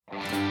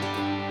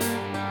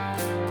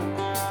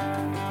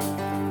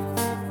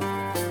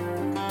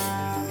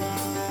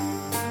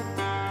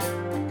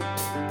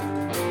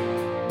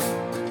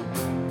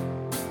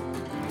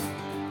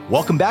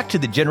Welcome back to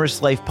the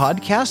Generous Life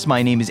Podcast.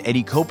 My name is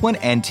Eddie Copeland,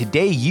 and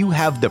today you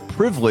have the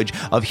privilege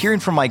of hearing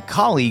from my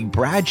colleague,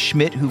 Brad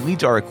Schmidt, who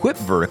leads our Equip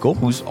vertical,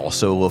 who's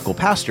also a local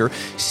pastor,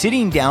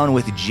 sitting down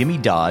with Jimmy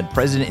Dodd,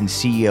 President and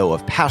CEO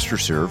of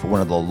PastorServe, one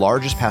of the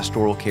largest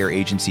pastoral care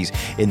agencies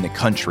in the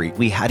country.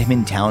 We had him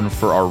in town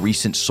for our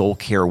recent Soul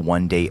Care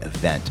one-day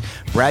event.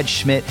 Brad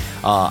Schmidt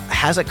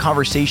has a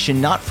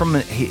conversation not from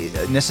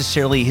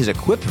necessarily his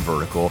Equip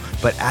vertical,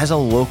 but as a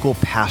local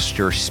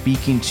pastor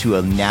speaking to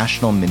a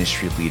national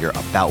ministry leader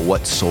about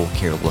what soul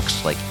care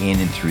looks like in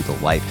and through the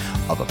life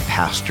of a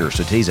pastor.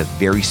 So today's a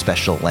very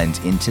special lens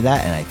into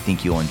that, and I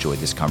think you'll enjoy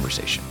this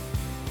conversation.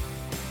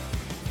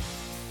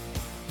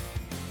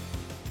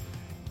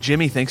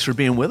 Jimmy, thanks for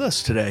being with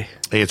us today.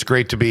 Hey, it's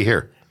great to be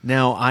here.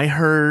 Now, I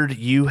heard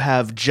you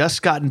have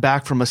just gotten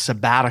back from a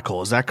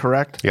sabbatical. Is that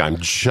correct? Yeah, I'm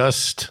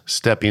just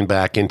stepping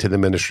back into the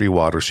ministry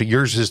water. So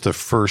yours is the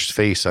first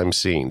face I'm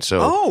seeing. So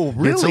oh,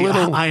 really? It's a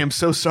little, I am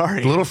so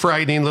sorry. A little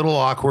frightening, a little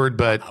awkward,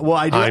 but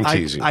I'm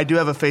teasing. I do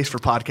have a face for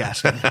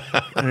podcasting.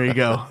 There you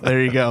go.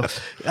 There you go.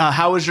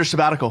 How was your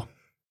sabbatical?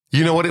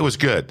 You know what? It was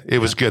good. It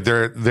was good.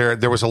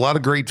 There was a lot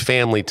of great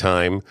family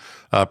time.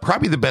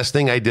 Probably the best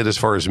thing I did as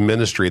far as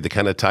ministry that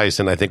kind of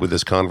ties in, I think, with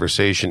this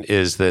conversation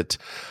is that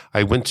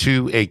I went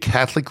to a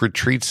Catholic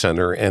retreat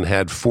center and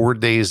had 4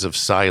 days of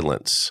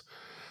silence.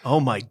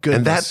 Oh my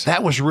goodness. And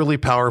that was really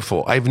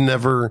powerful. I've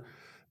never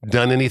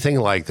done anything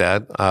like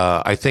that.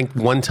 I think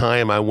one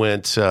time I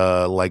went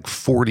like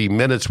 40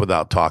 minutes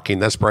without talking.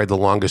 That's probably the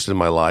longest in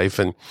my life.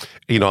 And,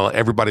 you know,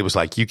 everybody was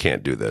like, you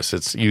can't do this.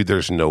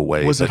 There's no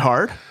way. Was it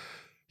hard?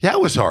 Yeah, it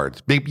was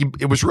hard.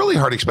 It was really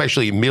hard,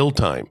 especially at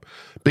mealtime,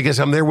 because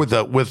I'm there with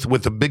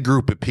a big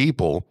group of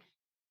people,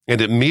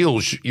 and at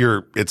meals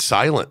it's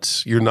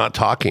silence. You're not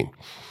talking,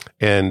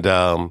 and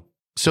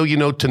so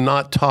to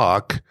not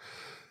talk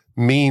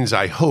means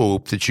I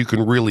hope that you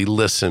can really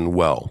listen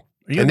well.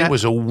 And it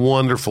was a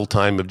wonderful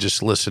time of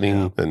just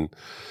listening and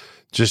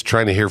just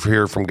trying to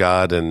hear from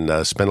God,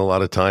 and spent a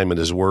lot of time in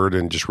His Word,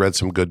 and just read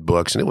some good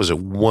books, and it was a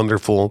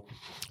wonderful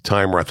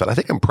time where I thought, I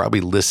think I'm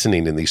probably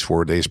listening in these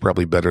 4 days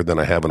probably better than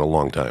I have in a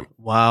long time.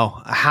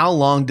 Wow. How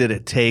long did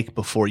it take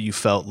before you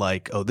felt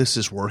like, oh, this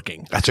is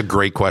working? That's a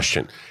great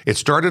question. It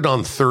started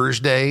on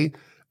Thursday,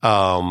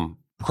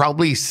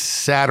 probably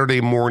Saturday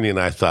morning.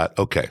 I thought,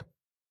 okay,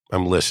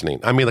 I'm listening.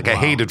 I mean, I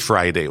hated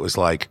Friday. It was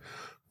like,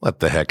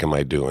 what the heck am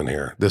I doing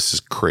here? This is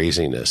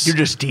craziness. You're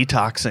just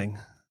detoxing.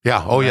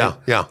 Yeah. Oh, right?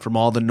 Yeah. From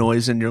all the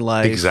noise in your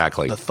life.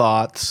 Exactly. The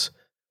thoughts.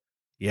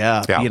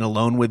 Yeah, being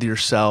alone with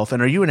yourself. And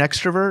are you an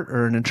extrovert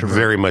or an introvert?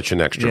 Very much an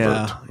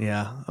extrovert.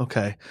 Yeah,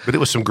 okay. But it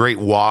was some great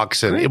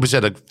walks, and it was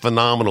at a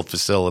phenomenal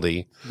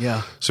facility.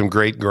 Yeah. Some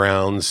great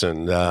grounds,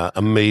 and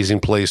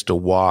amazing place to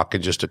walk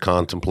and just to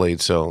contemplate.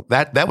 So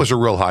that was a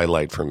real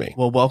highlight for me.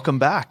 Well, welcome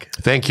back.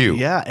 Thank you.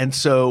 Yeah, and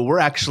so we're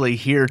actually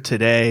here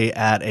today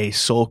at a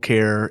soul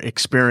care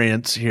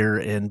experience here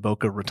in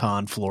Boca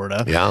Raton,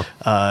 Florida.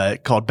 Yeah.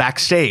 Called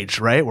Backstage,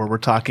 right? Where we're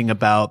talking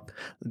about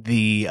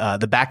the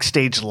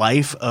backstage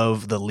life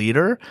of the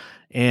leader.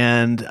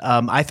 And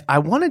I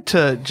wanted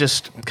to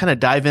just kind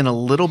of dive in a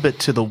little bit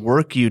to the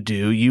work you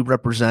do. You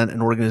represent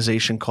an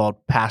organization called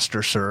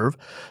PastorServe.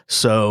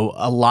 So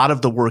a lot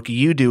of the work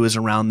you do is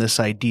around this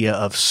idea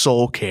of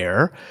soul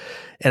care.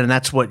 And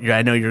that's what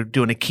I know you're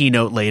doing a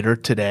keynote later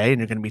today, and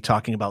you're going to be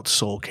talking about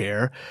soul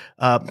care.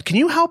 Can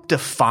you help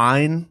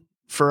define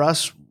for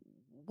us,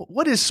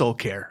 what is soul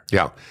care?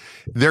 Yeah.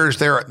 There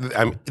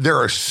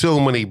are so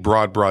many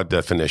broad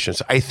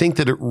definitions. I think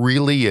that it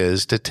really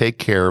is to take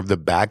care of the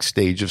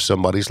backstage of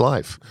somebody's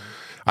life.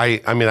 I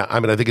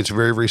think it's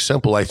very, very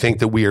simple. I think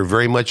that we are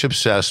very much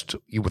obsessed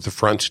with the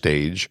front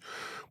stage.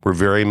 We're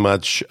very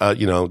much,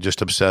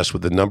 just obsessed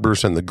with the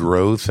numbers and the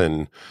growth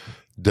and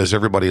does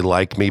everybody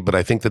like me? But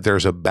I think that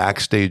there's a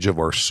backstage of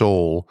our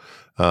soul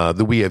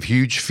that we have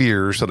huge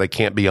fears that I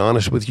can't be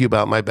honest with you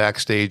about my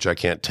backstage. I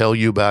can't tell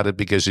you about it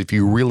because if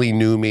you really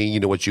knew me, you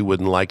know what, you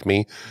wouldn't like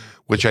me,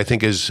 which I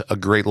think is a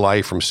great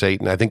lie from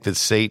Satan. I think that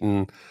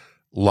Satan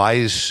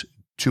lies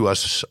to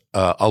us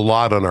a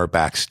lot on our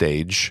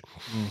backstage.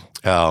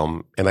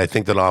 And I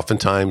think that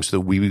oftentimes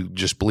that we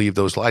just believe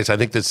those lies. I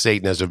think that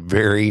Satan has a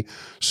very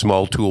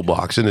small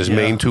toolbox, and his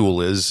main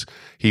tool is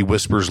he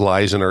whispers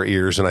lies in our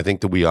ears. And I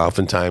think that we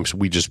oftentimes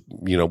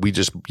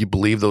you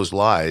believe those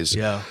lies.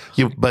 Yeah.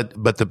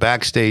 But the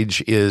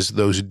backstage is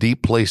those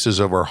deep places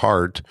of our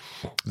heart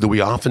that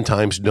we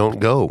oftentimes don't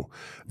go,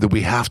 that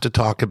we have to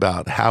talk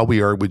about how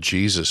we are with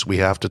Jesus. We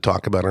have to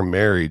talk about our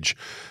marriage.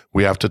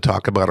 We have to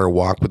talk about our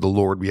walk with the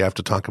Lord. We have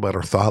to talk about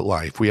our thought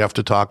life. We have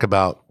to talk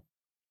about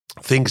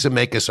things that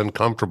make us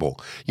uncomfortable.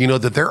 You know,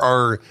 that there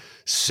are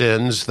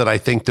sins that I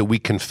think that we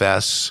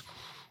confess,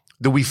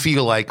 that we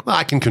feel like, well,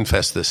 I can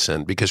confess this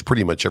sin because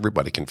pretty much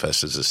everybody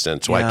confesses a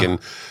sin. So I can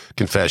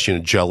confess,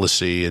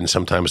 jealousy, and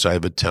sometimes I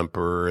have a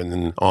temper, and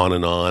then on.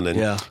 And,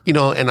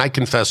 and I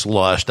confess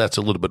lust. That's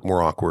a little bit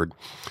more awkward.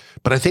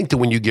 But I think that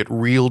when you get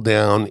real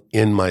down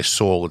in my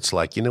soul, it's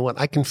like, you know what?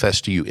 I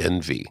confess to you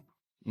envy.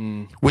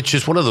 which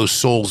is one of those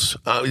souls,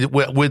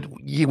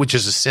 which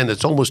is a sin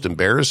that's almost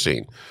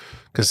embarrassing,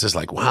 because it's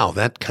like, wow,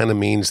 that kind of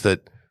means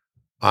that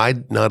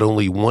I not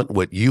only want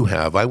what you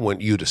have, I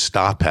want you to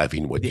stop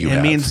having what you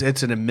have. It means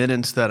it's an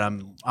admittance that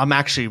I'm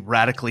actually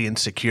radically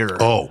insecure.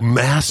 Oh,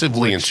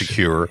 massively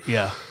insecure.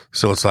 Yeah.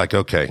 So it's like,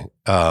 okay,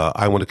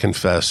 I want to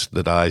confess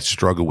that I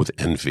struggle with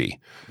envy.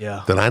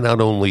 Yeah. That I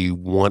not only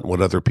want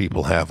what other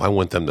people have, I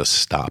want them to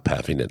stop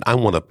having it. I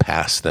want to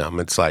pass them.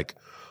 It's like,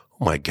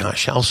 oh my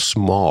gosh, how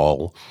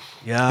small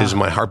is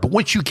my heart. But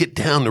once you get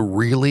down to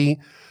really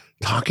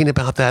talking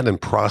about that and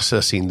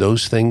processing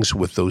those things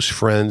with those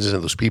friends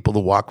and those people that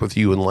walk with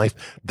you in life,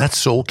 that's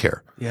soul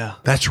care. Yeah.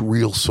 That's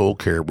real soul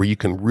care, where you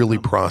can really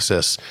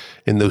process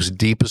in those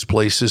deepest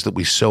places that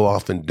we so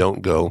often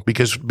don't go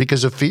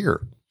because of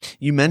fear.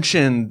 You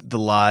mentioned the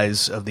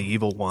lies of the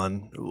evil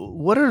one.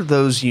 What are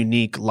those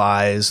unique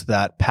lies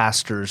that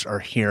pastors are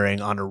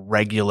hearing on a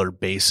regular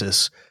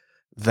basis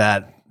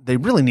that they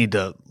really need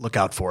to look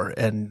out for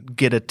and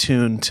get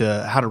attuned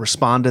to how to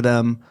respond to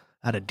them,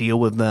 how to deal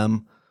with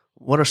them?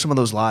 What are some of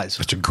those lies?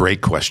 That's a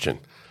great question.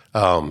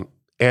 And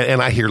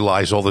I hear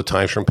lies all the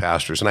time from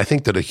pastors. And I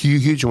think that a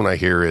huge one I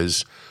hear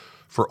is,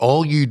 for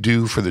all you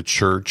do for the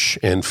church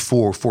and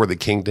for the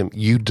kingdom,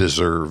 you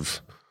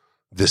deserve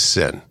this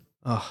sin.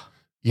 Oh.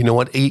 You know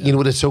what? You know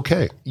what? It's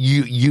okay.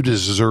 You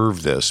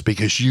deserve this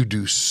because you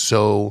do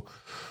so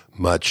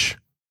much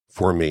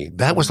for me.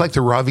 That was like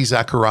the Ravi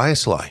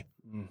Zacharias lie.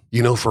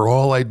 You know, for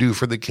all I do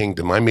for the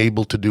kingdom, I'm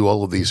able to do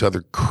all of these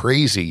other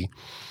crazy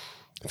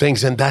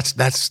things. And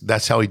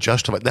that's how he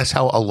justified. That's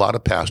how a lot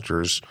of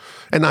pastors,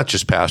 and not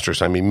just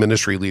pastors, I mean,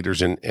 ministry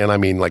leaders and I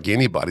mean, like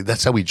anybody,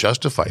 that's how we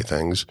justify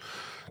things.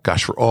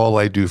 Gosh, for all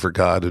I do for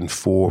God and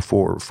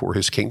for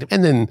his kingdom.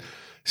 And then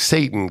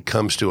Satan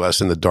comes to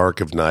us in the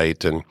dark of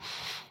night and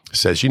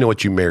says, you know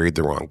what? You married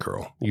the wrong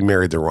girl. You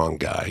married the wrong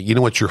guy. You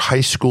know what? Your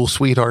high school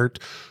sweetheart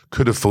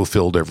could have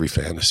fulfilled every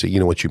fantasy. You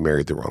know what? You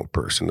married the wrong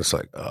person. It's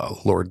like, oh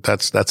Lord,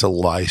 that's a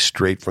lie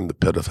straight from the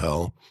pit of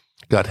hell.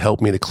 God, help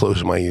me to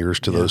close my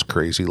ears to those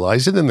crazy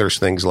lies. And then there's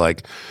things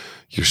like,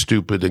 you're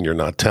stupid and you're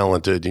not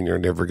talented and you're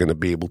never going to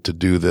be able to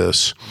do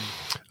this.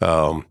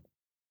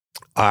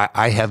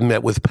 I have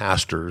met with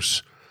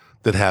pastors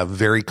that have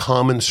very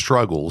common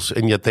struggles,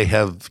 and yet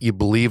you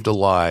believed a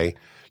lie.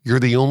 You're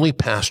the only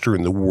pastor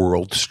in the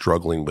world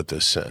struggling with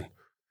this sin.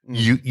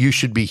 You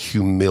should be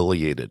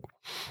humiliated.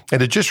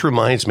 And it just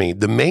reminds me,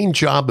 the main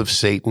job of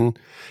Satan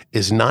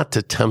is not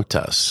to tempt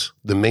us.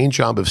 The main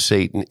job of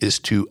Satan is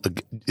to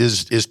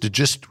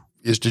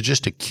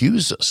just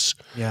accuse us.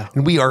 Yeah.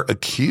 And we are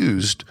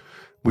accused,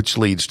 which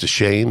leads to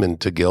shame and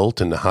to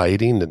guilt and to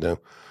hiding and to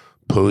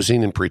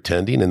posing and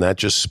pretending, and that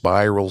just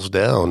spirals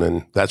down.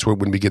 And that's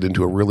when we get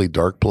into a really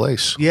dark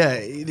place. Yeah.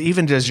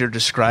 Even as you're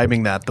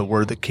describing that, the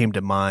word that came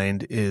to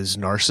mind is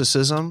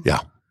narcissism. Yeah.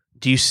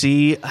 Do you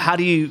see, what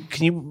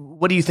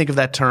do you think of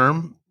that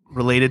term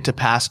related to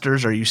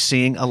pastors? Are you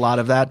seeing a lot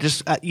of that?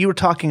 Just, you were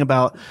talking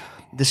about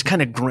this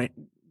kind of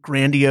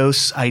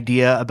grandiose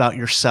idea about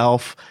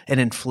yourself, an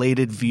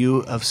inflated view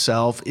of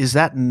self. Is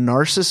that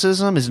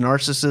narcissism? Is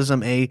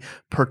narcissism a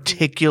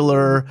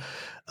particular,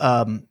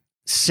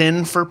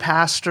 sin for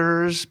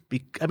pastors?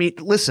 I mean,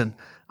 listen,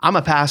 I'm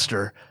a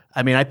pastor.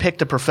 I mean, I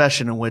picked a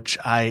profession in which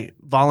I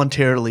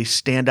voluntarily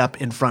stand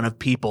up in front of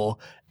people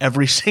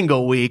every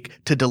single week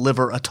to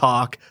deliver a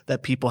talk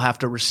that people have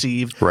to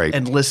receive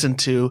and listen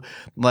to.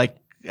 Like,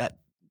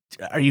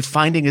 are you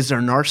finding, is there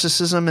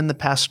narcissism in the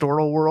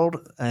pastoral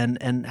world?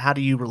 And how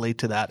do you relate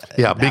to that?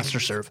 Yeah. Pastor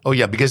serve. Oh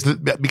yeah. Because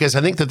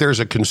I think that there's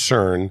a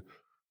concern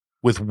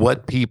with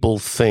what people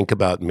think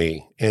about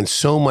me. And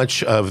so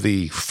much of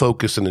the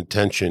focus and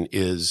attention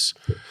is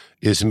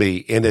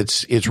me. And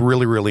it's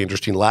really, really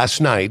interesting. Last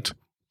night,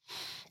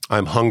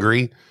 I'm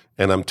hungry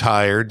and I'm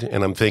tired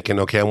and I'm thinking,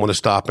 okay, I want to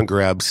stop and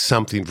grab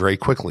something very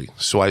quickly.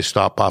 So I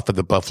stop off at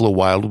the Buffalo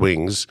Wild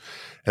Wings,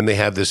 and they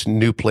have this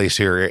new place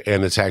here,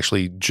 and it's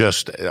actually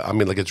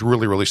it's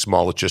really, really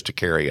small. It's just a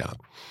carry out.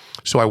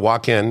 So I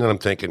walk in and I'm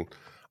thinking,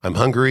 I'm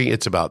hungry.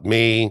 It's about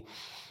me.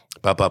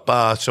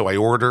 So I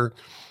order.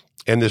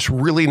 And this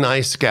really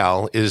nice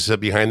gal is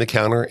behind the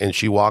counter, and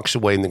she walks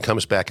away and then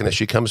comes back. And as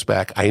she comes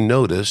back, I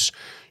notice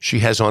she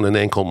has on an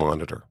ankle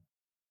monitor.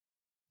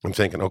 I'm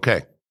thinking,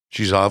 okay,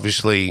 she's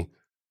obviously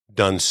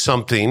done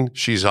something.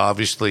 She's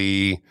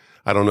obviously,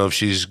 I don't know if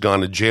she's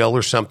gone to jail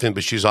or something,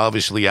 but she's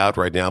obviously out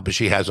right now. But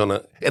she has on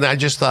and I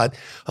just thought,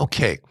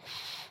 okay,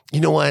 you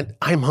know what?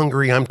 I'm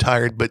hungry. I'm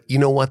tired. But you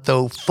know what,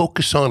 though?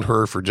 Focus on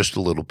her for just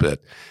a little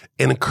bit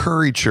and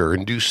encourage her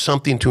and do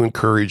something to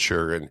encourage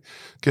her and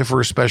give her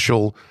a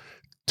special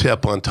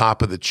tip on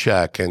top of the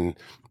check. And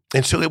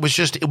so it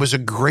was a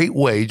great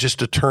way just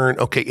to turn,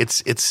 okay,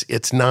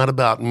 it's not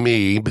about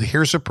me, but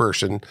here's a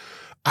person.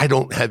 I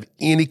don't have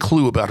any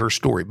clue about her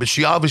story, but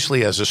she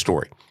obviously has a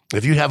story.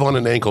 If you have on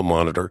an ankle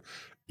monitor,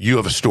 you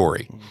have a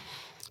story.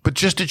 But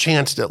just a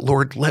chance that,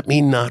 Lord, let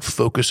me not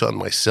focus on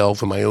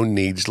myself and my own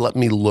needs. Let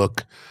me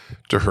look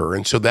to her.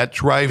 And so that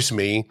drives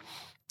me.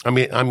 I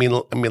mean,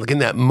 like in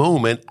that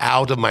moment,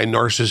 out of my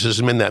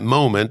narcissism, in that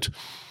moment,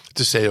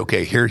 to say,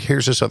 okay,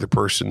 here's this other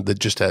person that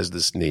just has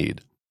this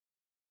need.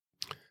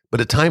 But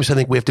at times, I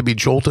think we have to be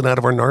jolted out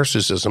of our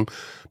narcissism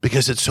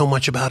because it's so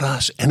much about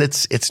us, and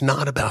it's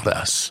not about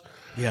us.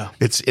 Yeah.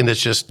 It's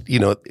just,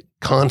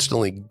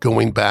 constantly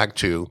going back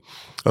to,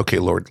 okay,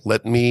 Lord,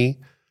 let me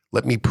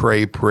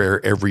pray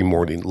prayer every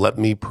morning. Let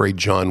me pray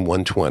John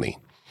 1:20.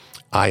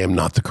 I am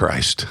not the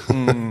Christ.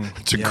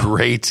 It's a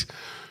great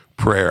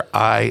prayer.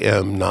 I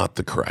am not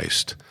the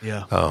Christ.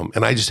 Yeah.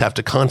 And I just have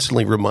to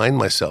constantly remind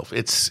myself,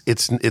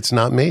 it's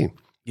not me.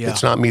 Yeah.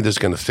 It's not me that's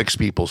going to fix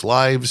people's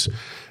lives.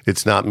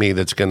 It's not me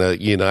that's going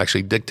to,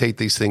 actually dictate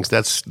these things.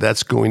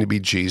 That's going to be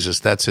Jesus.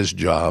 That's his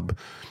job.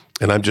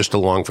 And I'm just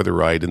along for the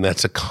ride. And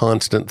that's a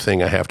constant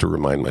thing I have to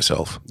remind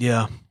myself.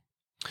 Yeah.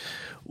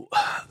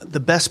 The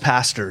best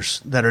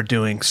pastors that are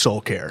doing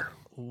soul care,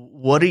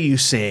 what are you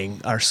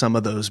seeing are some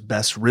of those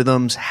best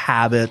rhythms,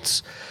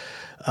 habits,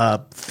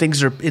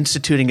 things they're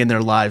instituting in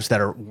their lives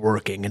that are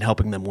working and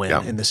helping them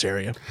win in this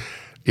area?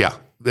 Yeah.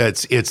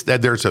 There's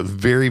a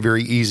very,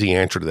 very easy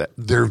answer to that.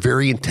 They're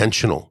very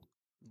intentional.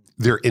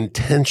 They're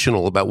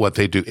intentional about what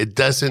they do. It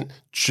doesn't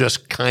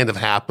just kind of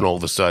happen all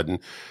of a sudden.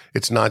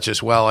 It's not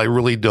just, well, I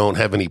really don't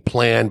have any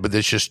plan, but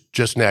this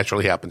just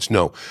naturally happens.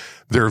 No,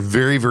 they're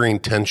very, very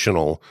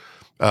intentional.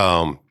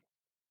 Like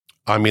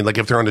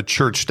if they're on a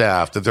church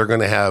staff, that they're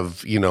going to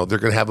have, they're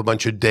going to have a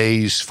bunch of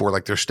days for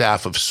like their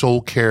staff of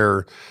soul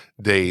care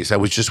days. I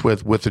was just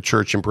with the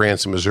church in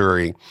Branson,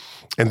 Missouri,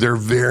 and they're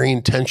very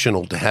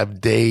intentional to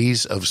have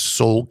days of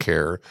soul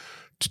care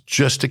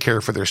just to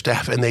care for their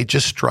staff. And they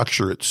just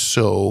structure it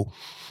so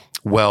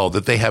well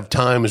that they have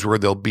times where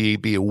they'll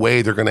be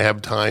away. They're going to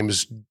have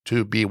times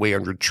to be away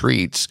on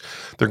retreats.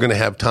 They're going to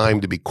have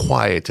time to be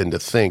quiet and to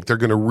think. They're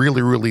going to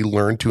really, really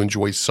learn to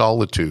enjoy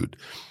solitude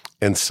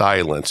and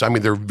silence. I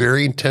mean, they're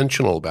very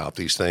intentional about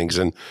these things.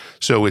 And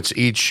so it's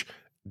each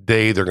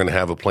day they're going to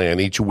have a plan.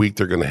 Each week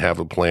they're going to have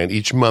a plan.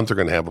 Each month they're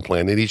going to have a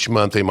plan. And each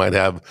month they might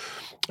have,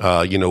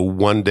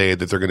 one day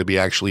that they're going to be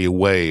actually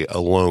away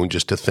alone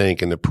just to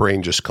think and to pray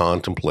and just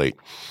contemplate.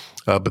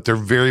 But they're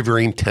very,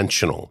 very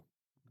intentional.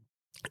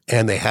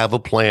 And they have a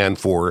plan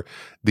for,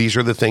 these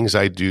are the things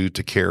I do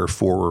to care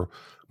for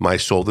my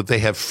soul, that they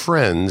have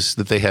friends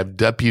that they have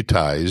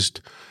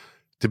deputized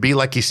to be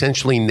like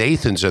essentially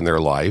Nathans in their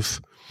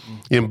life.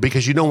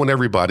 Because you don't want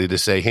everybody to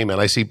say, hey man,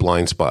 I see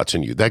blind spots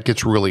in you. That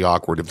gets really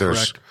awkward if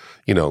there's,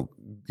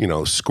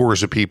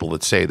 scores of people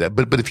that say that.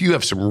 But if you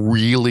have some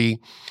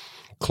really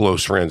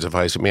close friends, if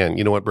I say, man,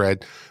 you know what,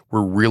 Brad,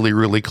 we're really,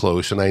 really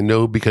close. And I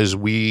know because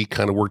we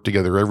kind of work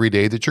together every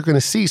day that you're going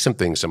to see some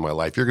things in my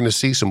life. You're going to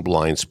see some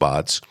blind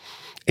spots.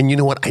 And you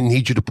know what? I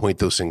need you to point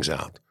those things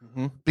out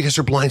because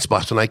they're blind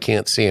spots and I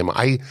can't see them.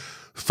 I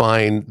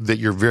find that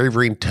you're very,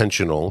 very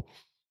intentional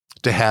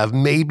to have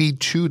maybe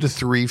 2 to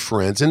 3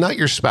 friends, and not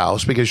your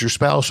spouse, because your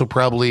spouse will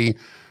probably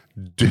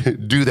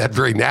do that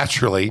very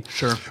naturally.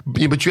 Sure.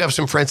 But you have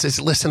some friends that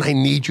say, listen, I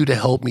need you to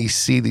help me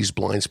see these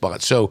blind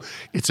spots. So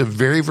it's a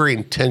very, very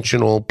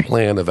intentional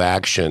plan of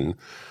action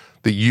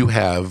that you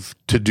have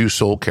to do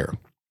soul care.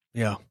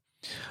 Yeah.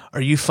 Are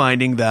you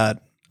finding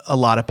that a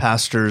lot of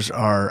pastors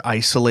are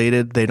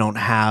isolated? They don't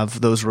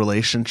have those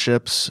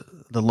relationships?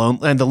 The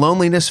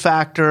loneliness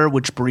factor,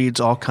 which breeds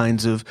all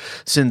kinds of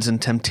sins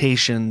and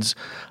temptations.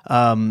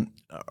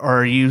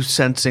 Are you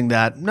sensing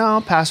that,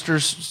 no,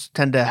 pastors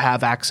tend to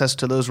have access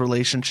to those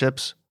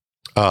relationships?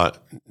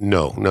 No.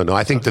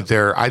 I think that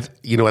I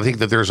think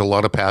that there's a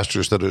lot of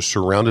pastors that are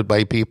surrounded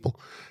by people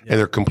and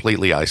they're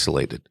completely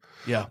isolated.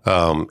 Yeah.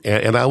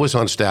 And I was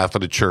on staff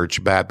at a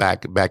church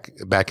back in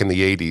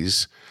the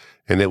 80s.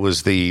 And it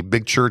was the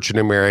big church in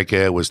America.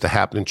 It was the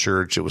happening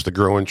church. It was the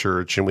growing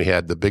church. And we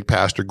had the big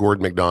pastor,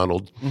 Gordon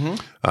MacDonald,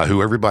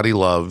 who everybody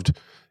loved.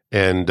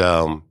 And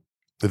the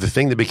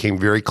thing that became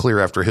very clear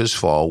after his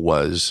fall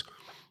was,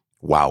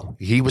 wow,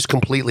 he was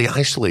completely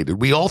isolated.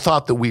 We all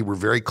thought that we were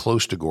very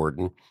close to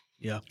Gordon.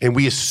 Yeah. And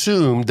we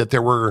assumed that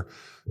there were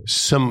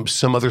some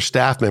other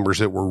staff members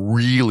that were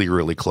really,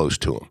 really close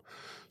to him.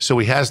 So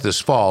he has this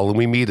fall, and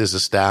we meet as a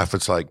staff.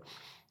 It's like,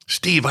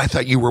 Steve, I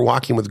thought you were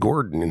walking with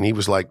Gordon. And he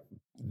was like,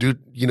 dude,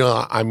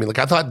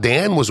 I thought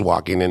Dan was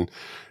walking, and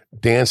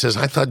Dan says,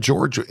 I thought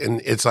George,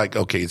 and it's like,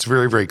 okay, it's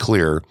very, very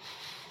clear.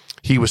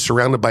 He was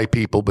surrounded by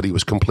people, but he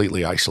was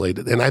completely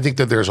isolated. And I think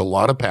that there's a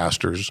lot of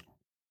pastors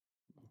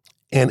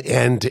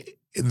and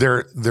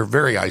they're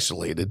very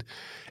isolated,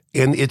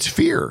 and it's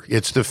fear.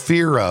 It's the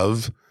fear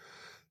of,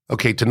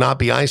 okay, to not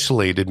be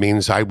isolated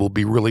means I will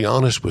be really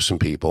honest with some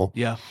people.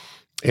 Yeah.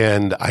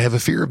 And I have a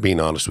fear of being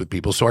honest with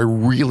people. So I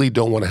really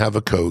don't want to have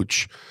a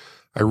coach.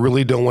 I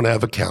really don't want to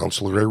have a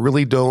counselor. I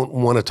really don't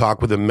want to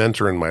talk with a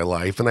mentor in my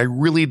life. And I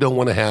really don't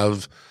want to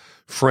have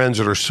friends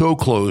that are so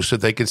close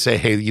that they could say,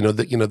 hey,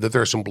 that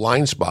there are some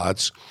blind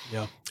spots,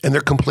 and they're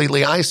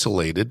completely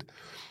isolated.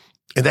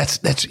 And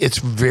it's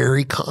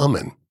very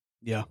common.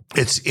 Yeah.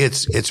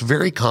 It's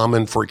very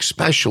common for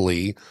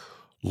especially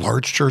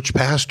large church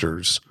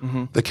pastors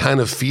that kind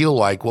of feel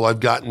like, well, I've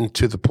gotten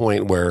to the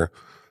point where,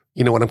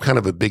 I'm kind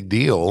of a big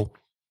deal.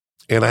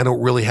 And I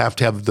don't really have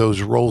to have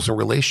those roles and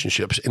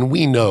relationships. And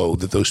we know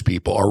that those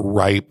people are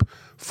ripe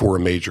for a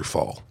major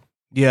fall.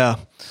 Yeah.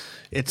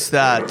 It's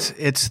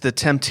the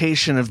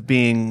temptation of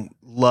being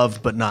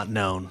loved but not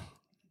known.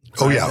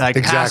 Oh, yeah, Like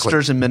exactly.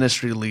 pastors and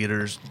ministry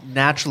leaders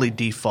naturally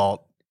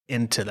default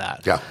into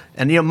that. Yeah.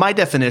 And my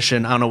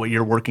definition, I don't know what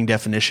your working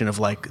definition of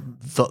like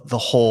the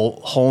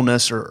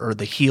wholeness or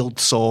the healed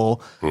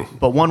soul,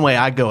 but one way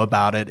I go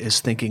about it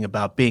is thinking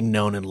about being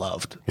known and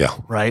loved. Yeah.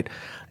 Right.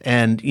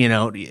 And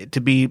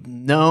to be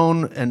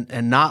known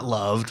and not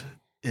loved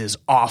is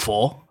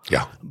awful.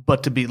 Yeah.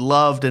 But to be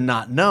loved and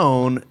not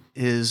known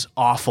is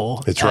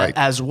awful. That's right.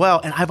 As well.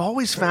 And I've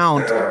always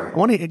found, I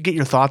want to get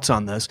your thoughts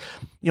on this.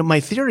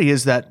 My theory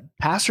is that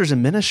pastors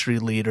and ministry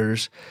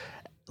leaders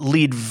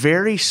lead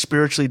very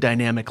spiritually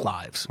dynamic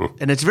lives.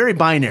 And it's very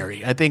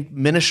binary. I think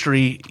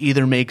ministry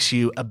either makes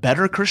you a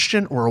better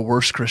Christian or a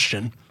worse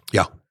Christian.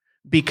 Yeah.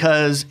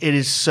 Because it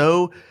is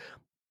so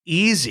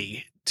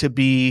easy to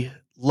be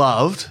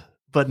loved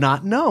but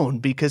not known,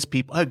 because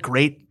people, a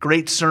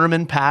great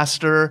sermon,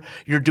 pastor,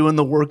 you're doing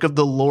the work of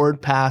the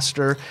Lord,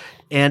 pastor,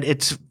 and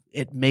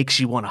it makes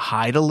you want to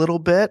hide a little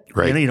bit.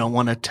 Right. You don't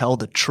want to tell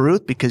the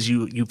truth because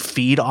you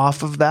feed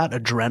off of that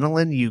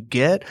adrenaline you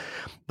get.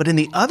 But in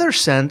the other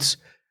sense,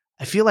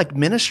 I feel like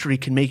ministry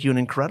can make you an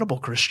incredible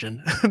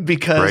Christian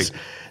because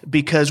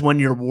when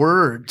your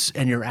words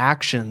and your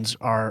actions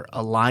are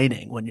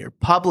aligning, when your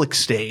public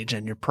stage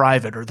and your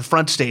private, or the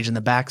front stage and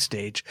the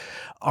backstage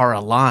are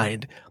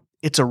aligned,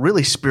 it's a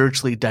really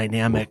spiritually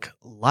dynamic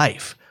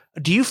life.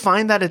 Do you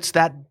find that it's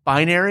that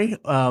binary,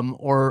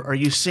 or are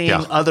you seeing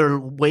other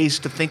ways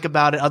to think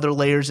about it, other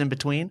layers in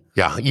between?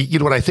 Yeah. You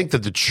know what? I think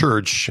that the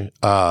church,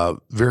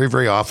 very,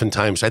 very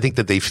oftentimes, I think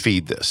that they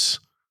feed this.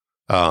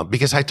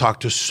 Because I talk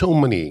to so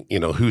many,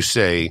 who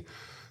say,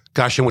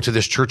 gosh, I went to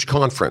this church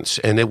conference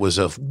and it was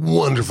a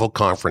wonderful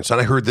conference.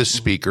 And I heard this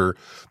speaker.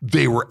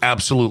 They were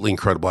absolutely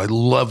incredible. I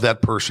love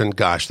that person.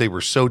 Gosh, they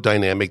were so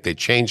dynamic. They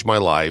changed my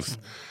life.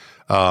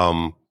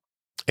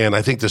 And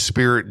I think the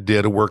Spirit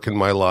did a work in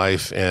my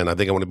life, and I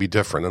think I want to be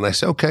different. And I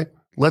said, okay,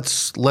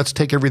 let's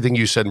take everything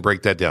you said and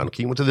break that down.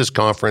 You went to this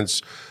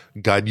conference,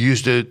 God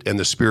used it, and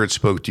the Spirit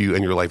spoke to you,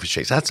 and your life has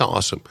changed. That's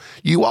awesome.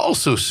 You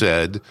also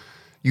said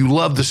you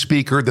love the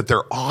speaker, that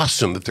they're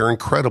awesome, that they're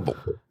incredible.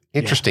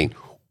 Interesting.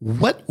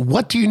 Yeah.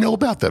 What do you know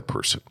about that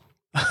person?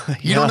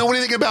 You don't know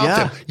anything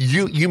about them.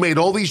 You made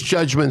all these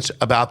judgments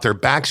about their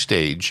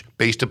backstage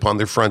based upon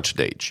their front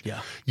stage.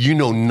 Yeah. You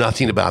know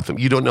nothing about them.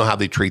 You don't know how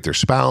they treat their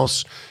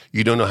spouse.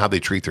 You don't know how they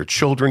treat their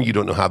children. You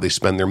don't know how they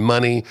spend their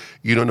money.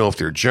 You don't know if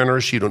they're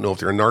generous. You don't know if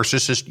they're a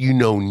narcissist. You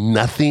know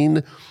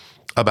nothing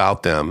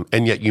about them,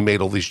 and yet you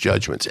made all these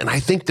judgments. And I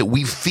think that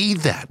we feed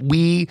that.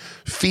 We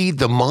feed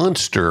the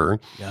monster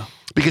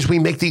because we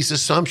make these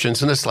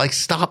assumptions, and it's like,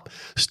 stop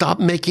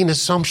making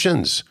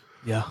assumptions.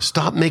 Yeah.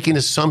 Stop making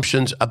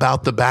assumptions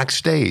about the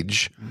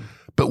backstage.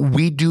 But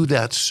we do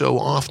that so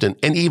often.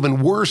 And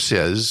even worse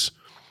is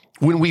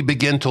when we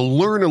begin to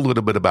learn a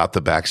little bit about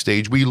the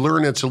backstage, we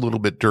learn it's a little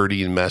bit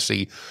dirty and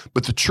messy,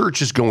 but the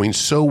church is going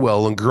so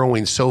well and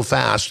growing so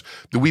fast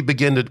that we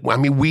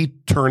we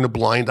turn a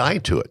blind eye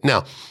to it.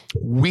 Now,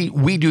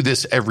 we do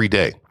this every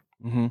day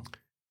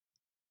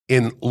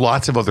in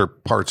lots of other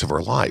parts of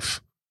our life.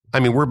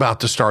 We're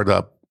about to start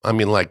up,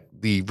 like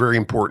the very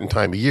important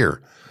time of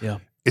year. Yeah.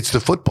 It's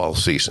the football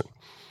season.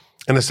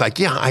 And it's like,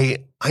 I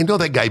know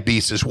that guy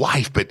beats his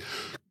wife, but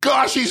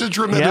gosh, he's a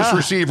tremendous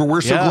receiver.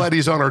 We're so glad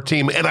he's on our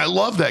team. And I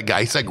love that guy.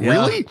 It's like,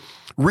 really?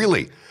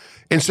 Really?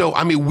 And so,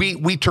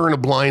 we turn a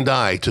blind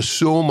eye to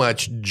so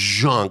much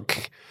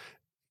junk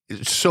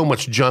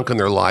in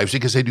their lives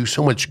because they do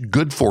so much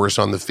good for us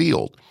on the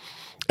field.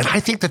 And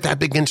I think that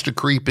begins to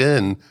creep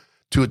in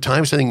to at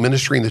times, I think,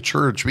 ministry in the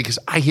church, because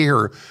I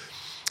hear,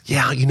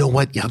 you know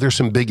what? Yeah, there's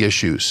some big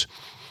issues.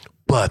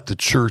 But the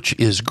church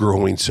is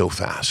growing so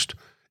fast,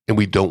 and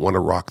we don't want to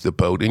rock the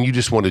boat. And you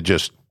just want to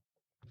just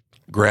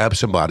grab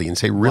somebody and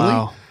say, really?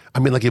 Wow.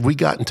 Have we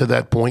gotten to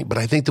that point? But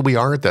I think that we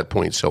are at that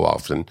point so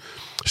often.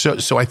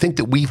 So I think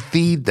that we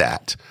feed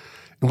that,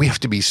 and we have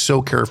to be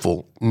so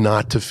careful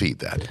not to feed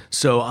that.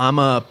 So I'm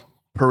a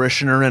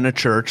parishioner in a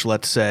church,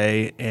 let's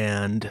say,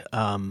 and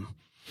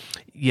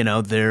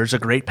there's a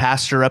great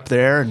pastor up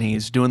there, and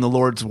he's doing the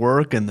Lord's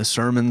work, and the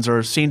sermons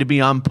seem to be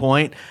on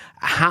point.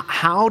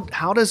 How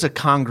does a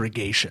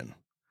congregation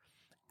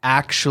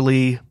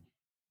actually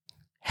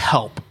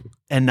help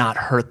and not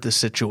hurt the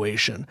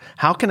situation?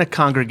 How can a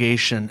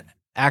congregation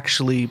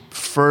actually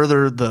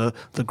further the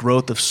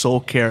growth of soul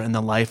care in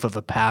the life of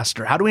a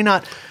pastor? How do we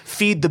not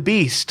feed the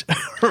beast?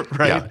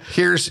 Right? Yeah.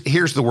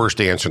 Here's the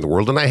worst answer in the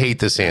world, and I hate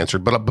this answer,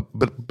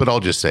 but I'll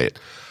just say it.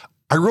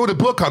 I wrote a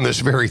book on this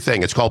very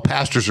thing. It's called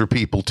Pastors Are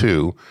People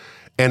Too.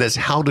 And it's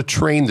how to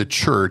train the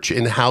church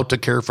and how to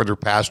care for their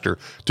pastor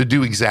to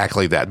do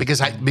exactly that.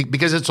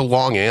 Because it's a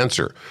long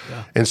answer.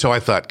 Yeah. And so I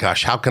thought,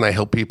 gosh, how can I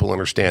help people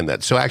understand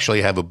that? So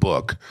actually I have a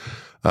book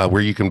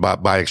where you can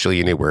buy actually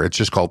anywhere. It's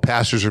just called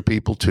Pastors Are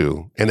People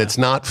Too. And it's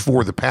not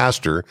for the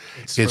pastor.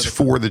 It's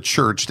for the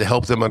church to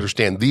help them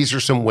understand these are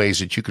some ways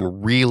that you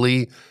can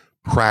really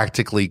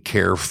practically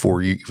care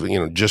for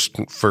just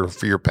for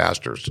your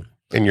pastors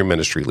and your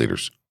ministry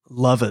leaders.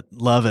 Love it.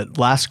 Love it.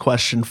 Last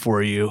question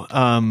for you.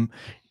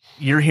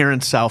 you're here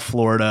in South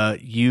Florida.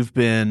 You've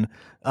been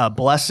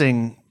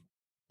blessing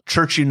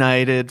Church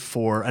United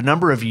for a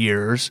number of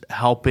years,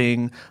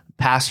 helping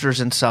pastors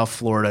in South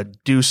Florida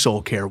do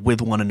soul care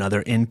with one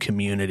another in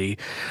community.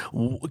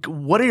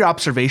 What are your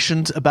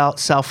observations about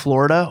South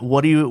Florida?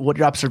 What are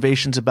your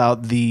observations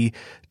about the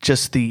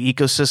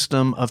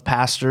ecosystem of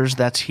pastors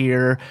that's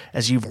here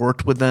as you've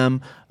worked with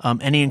them?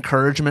 Any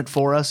encouragement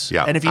for us?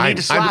 Yeah. And if you need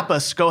to slap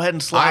us, go ahead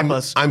and slap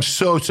us. I'm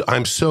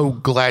so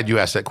glad you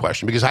asked that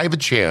question, because I have a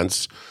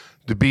chance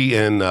to be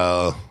in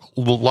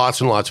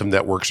lots and lots of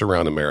networks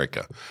around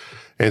America.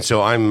 And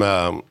so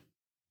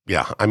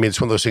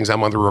it's one of those things.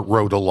 I'm on the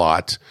road a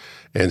lot.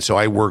 And so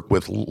I work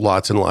with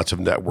lots and lots of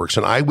networks.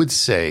 And I would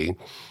say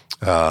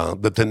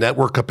that the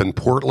network up in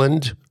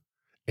Portland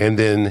and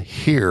then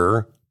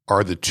here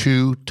are the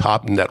two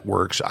top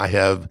networks I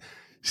have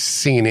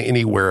seen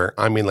anywhere,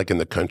 like in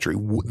the country.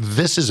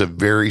 This is a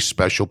very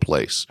special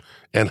place.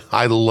 And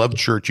I love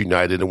Church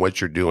United and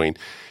what you're doing.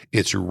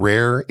 It's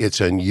rare.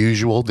 It's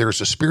unusual. There's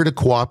a spirit of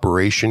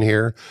cooperation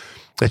here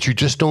that you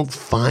just don't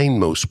find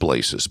most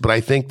places. But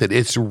I think that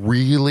it's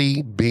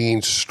really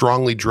being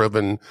strongly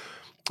driven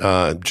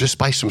just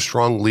by some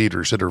strong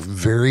leaders that are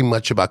very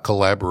much about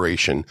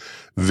collaboration,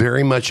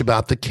 very much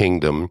about the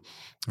kingdom,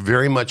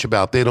 very much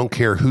about they don't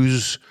care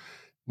whose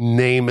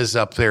name is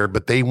up there,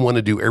 but they want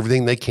to do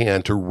everything they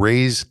can to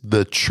raise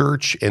the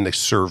church and to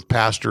serve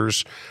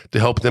pastors, to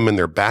help them in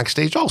their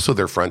backstage, also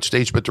their front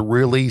stage, but to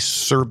really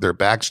serve their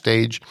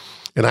backstage.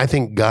 And I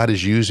think God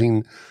is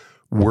using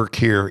work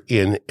here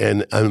in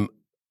an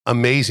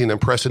amazing,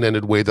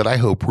 unprecedented way that I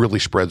hope really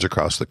spreads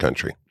across the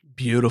country.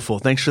 Beautiful.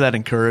 Thanks for that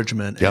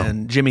encouragement. Yeah.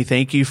 And Jimmy,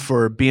 thank you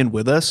for being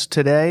with us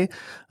today.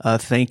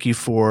 Thank you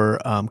for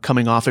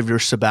coming off of your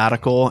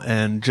sabbatical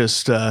and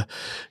just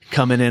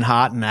coming in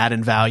hot and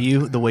adding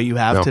value the way you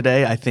have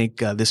today. I think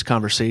this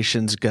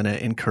conversation is going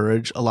to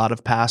encourage a lot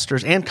of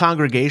pastors and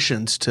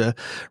congregations to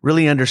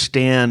really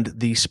understand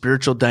the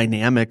spiritual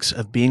dynamics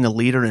of being a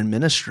leader in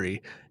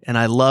ministry. And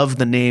I love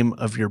the name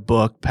of your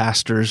book,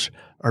 Pastors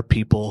Are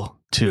People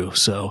Too.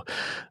 So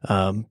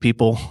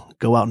people,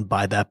 go out and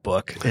buy that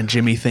book. And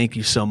Jimmy, thank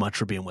you so much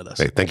for being with us.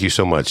 Hey, thank you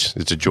so much.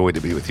 It's a joy to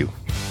be with you.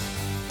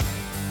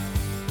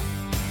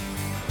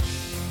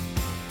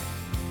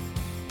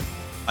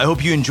 I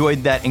hope you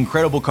enjoyed that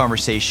incredible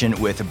conversation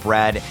with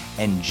Brad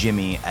and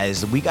Jimmy,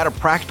 as we got a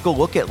practical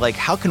look at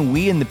how can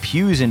we in the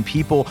pews and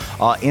people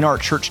in our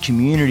church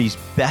communities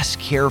best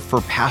care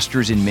for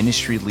pastors and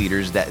ministry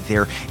leaders that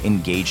they're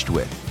engaged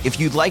with. If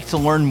you'd like to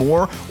learn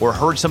more or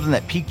heard something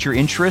that piqued your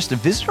interest,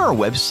 visit our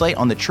website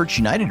on the Church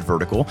United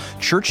vertical,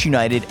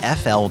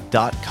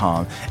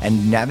 churchunitedfl.com,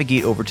 and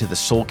navigate over to the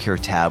Soul Care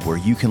tab, where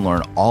you can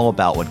learn all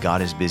about what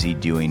God is busy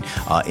doing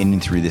in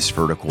and through this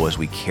vertical as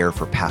we care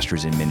for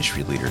pastors and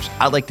ministry leaders.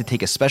 I'd like to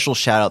take a special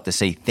shout out to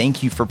say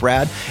thank you for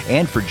Brad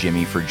and for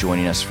Jimmy for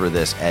joining us for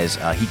this, as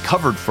he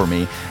covered for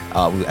me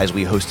as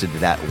we hosted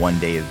that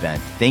one-day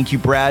event. Thank you,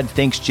 Brad.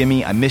 Thanks,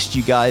 Jimmy. I missed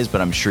you guys,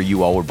 but I'm sure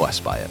you all were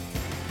blessed by it.